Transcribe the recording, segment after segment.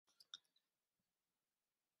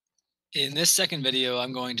In this second video,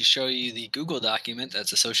 I'm going to show you the Google document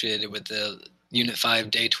that's associated with the Unit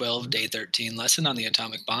 5, Day 12, Day 13 lesson on the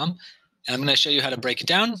atomic bomb. And I'm going to show you how to break it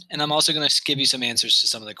down, and I'm also going to give you some answers to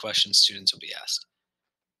some of the questions students will be asked.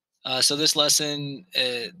 So this lesson,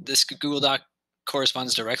 this Google Doc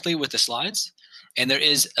corresponds directly with the slides, and there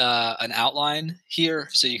is an outline here,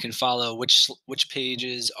 so you can follow which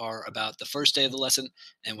pages are about the first day of the lesson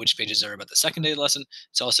and which pages are about the second day of the lesson.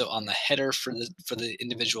 It's also on the header for the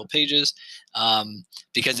individual pages,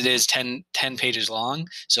 because it is 10 pages long.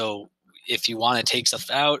 So if you want to take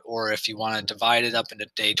stuff out, or if you want to divide it up into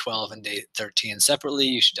day 12 and day 13 separately,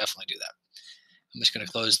 you should definitely do that. I'm just going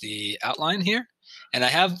to close the outline here. And I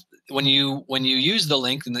have, when you use the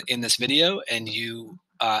link in this video and you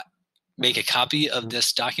make a copy of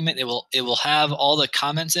this document, it will have all the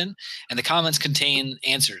comments in, and the comments contain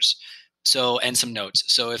answers. So, and some notes.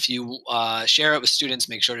 So if you share it with students,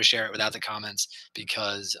 make sure to share it without the comments,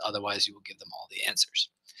 because otherwise you will give them all the answers.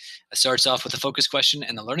 It starts off with the focus question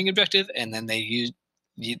and the learning objective, and then they use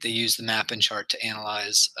the map and chart to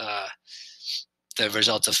analyze the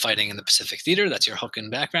results of fighting in the Pacific Theater. That's your hook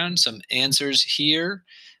and background. Some answers here,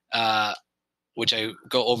 which I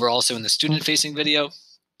go over also in the student-facing video.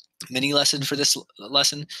 Mini lesson for this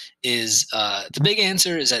lesson is the big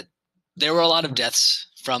answer is that there were a lot of deaths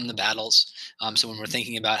from the battles. So when we're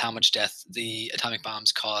thinking about how much death the atomic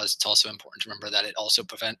bombs caused, it's also important to remember that it also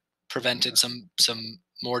prevented some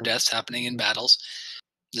more deaths happening in battles.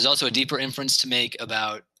 There's also a deeper inference to make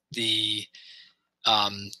about the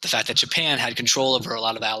fact that Japan had control over a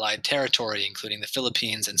lot of Allied territory, including the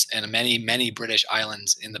Philippines and many British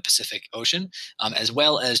islands in the Pacific Ocean, as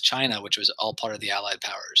well as China, which was all part of the Allied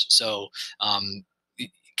powers. So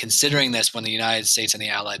considering this, when the United States and the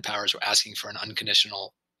Allied powers were asking for an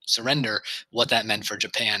unconditional surrender, what that meant for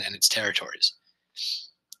Japan and its territories.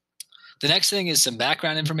 The next thing is some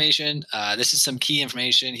background information. This is some key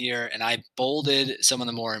information here, and I bolded some of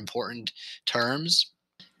the more important terms.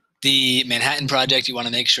 The Manhattan Project, you want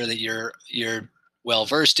to make sure that you're well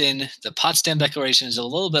versed in. The Potsdam Declaration is a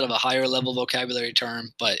little bit of a higher level vocabulary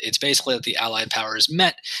term, but it's basically that the Allied powers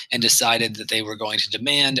met and decided that they were going to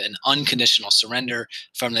demand an unconditional surrender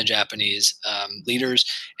from the Japanese leaders.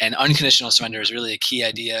 And unconditional surrender is really a key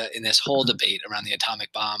idea in this whole debate around the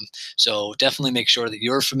atomic bomb. So definitely make sure that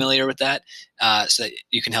you're familiar with that, so that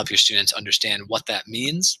you can help your students understand what that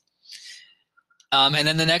means. And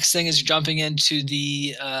then the next thing is jumping into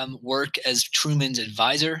the work as Truman's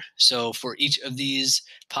advisor. So for each of these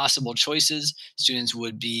possible choices, students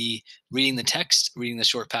would be reading the text, reading the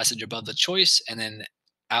short passage above the choice, and then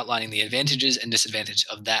outlining the advantages and disadvantages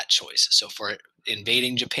of that choice. So for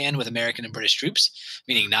invading Japan with American and British troops,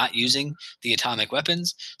 meaning not using the atomic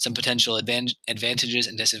weapons, some potential advantages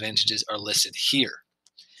and disadvantages are listed here.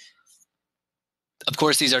 Of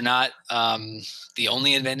course, these are not the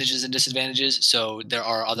only advantages and disadvantages, so there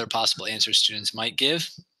are other possible answers students might give.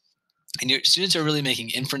 And your students are really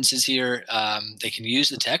making inferences here. They can use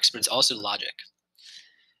the text, but it's also logic.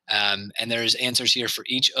 And there's answers here for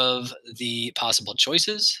each of the possible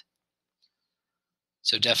choices.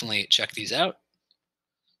 So definitely check these out.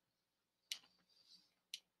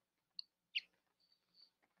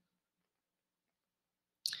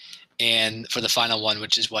 And for the final one,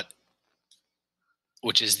 which is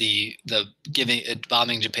the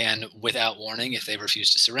bombing Japan without warning if they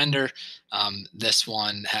refuse to surrender. This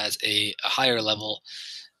one has a higher level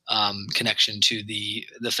connection to the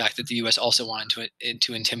fact that the U.S. also wanted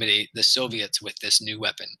to intimidate the Soviets with this new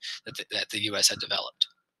weapon that the U.S. had developed.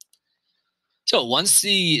 So once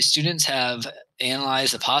the students have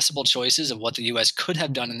analyzed the possible choices of what the U.S. could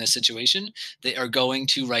have done in this situation, they are going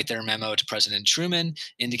to write their memo to President Truman,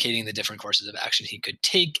 indicating the different courses of action he could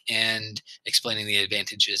take and explaining the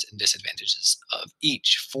advantages and disadvantages of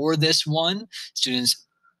each. For this one, students,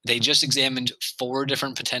 they just examined 4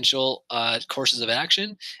 different potential courses of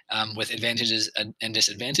action with advantages and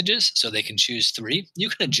disadvantages, so they can choose 3. You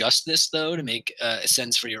can adjust this, though, to make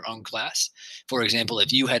sense for your own class. For example,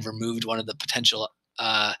 if you had removed one of the potential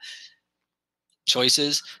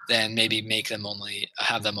choices, then maybe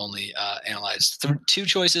have them only analyze 2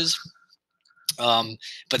 choices.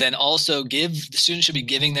 But then also the students should be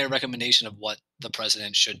giving their recommendation of what the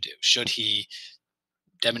president should do. Should he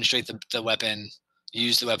demonstrate the weapon,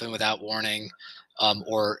 use the weapon without warning,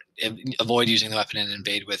 or avoid using the weapon and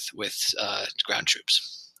invade with ground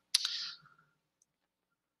troops?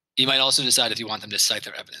 You might also decide if you want them to cite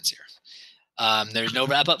their evidence here. There's no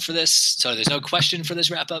wrap up for this, so there's no question for this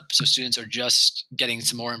wrap up. So students are just getting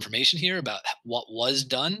some more information here about what was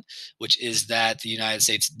done, which is that the United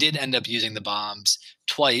States did end up using the bombs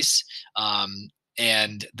twice,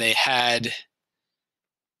 and they had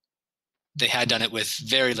they had done it with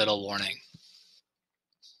very little warning.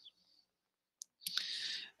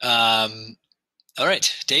 All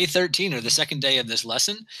right, day 13, or the second day of this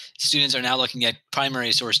lesson, students are now looking at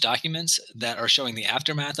primary source documents that are showing the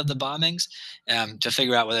aftermath of the bombings to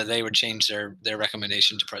figure out whether they would change their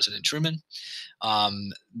recommendation to President Truman.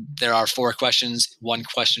 There are 4 questions, 1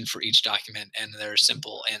 question for each document, and there are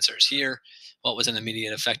simple answers here. What was an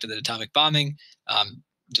immediate effect of the atomic bombing?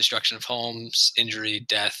 Destruction of homes, injury,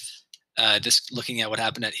 death. Just looking at what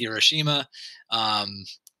happened at Hiroshima,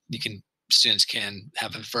 you can students can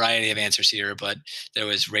have a variety of answers here, but there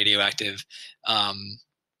was radioactive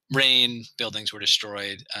rain, buildings were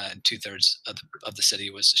destroyed, 2/3 of the city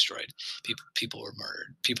was destroyed. People were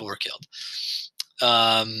murdered, people were killed.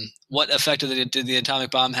 What effect did the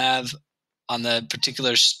atomic bomb have on the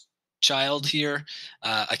particular child here,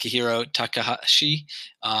 Akihiro Takahashi?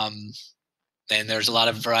 And there's a lot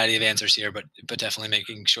of variety of answers here, but definitely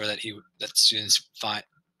making sure that students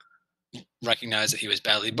recognize that he was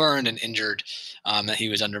badly burned and injured, that he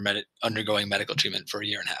was undergoing medical treatment for a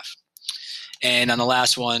year and a half. And on the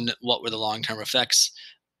last one, what were the long-term effects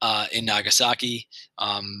in Nagasaki?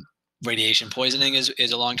 Radiation poisoning is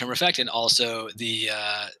a long-term effect, and also the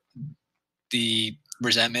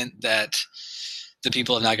resentment that the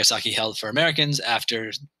people of Nagasaki held for Americans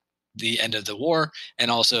after the end of the war,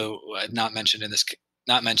 and also not mentioned in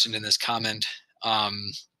this comment,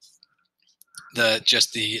 the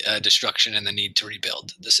destruction and the need to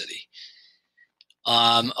rebuild the city.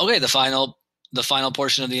 Okay, the final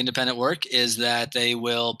portion of the independent work is that they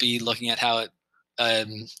will be looking at how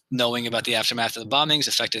knowing about the aftermath of the bombings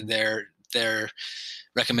affected their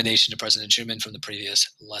recommendation to President Truman from the previous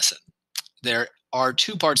lesson. There are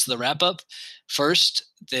 2 parts of the wrap-up. First,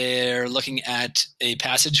 they're looking at a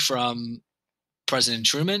passage from President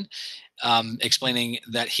Truman explaining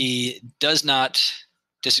that he does not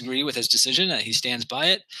disagree with his decision, that he stands by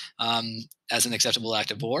it as an acceptable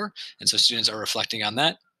act of war. And so students are reflecting on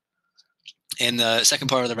that. And the second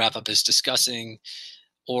part of the wrap-up is discussing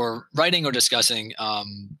or writing or discussing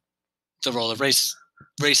the role of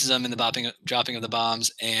racism in the dropping of the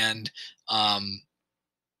bombs, and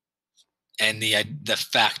the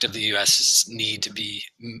fact of the U.S.'s need to be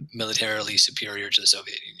militarily superior to the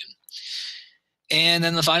Soviet Union. And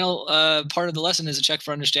then the final part of the lesson is a check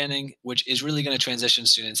for understanding, which is really going to transition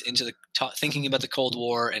students into thinking about the Cold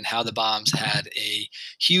War and how the bombs had a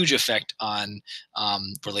huge effect on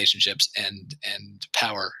relationships and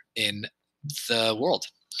power in the world.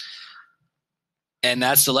 And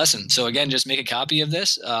that's the lesson. So again, just make a copy of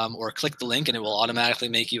this or click the link and it will automatically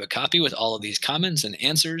make you a copy with all of these comments and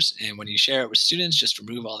answers. And when you share it with students, just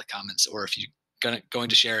remove all the comments. Or if you're going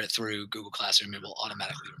to share it through Google Classroom, it will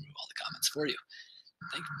automatically remove all the comments for you.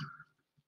 Thank you.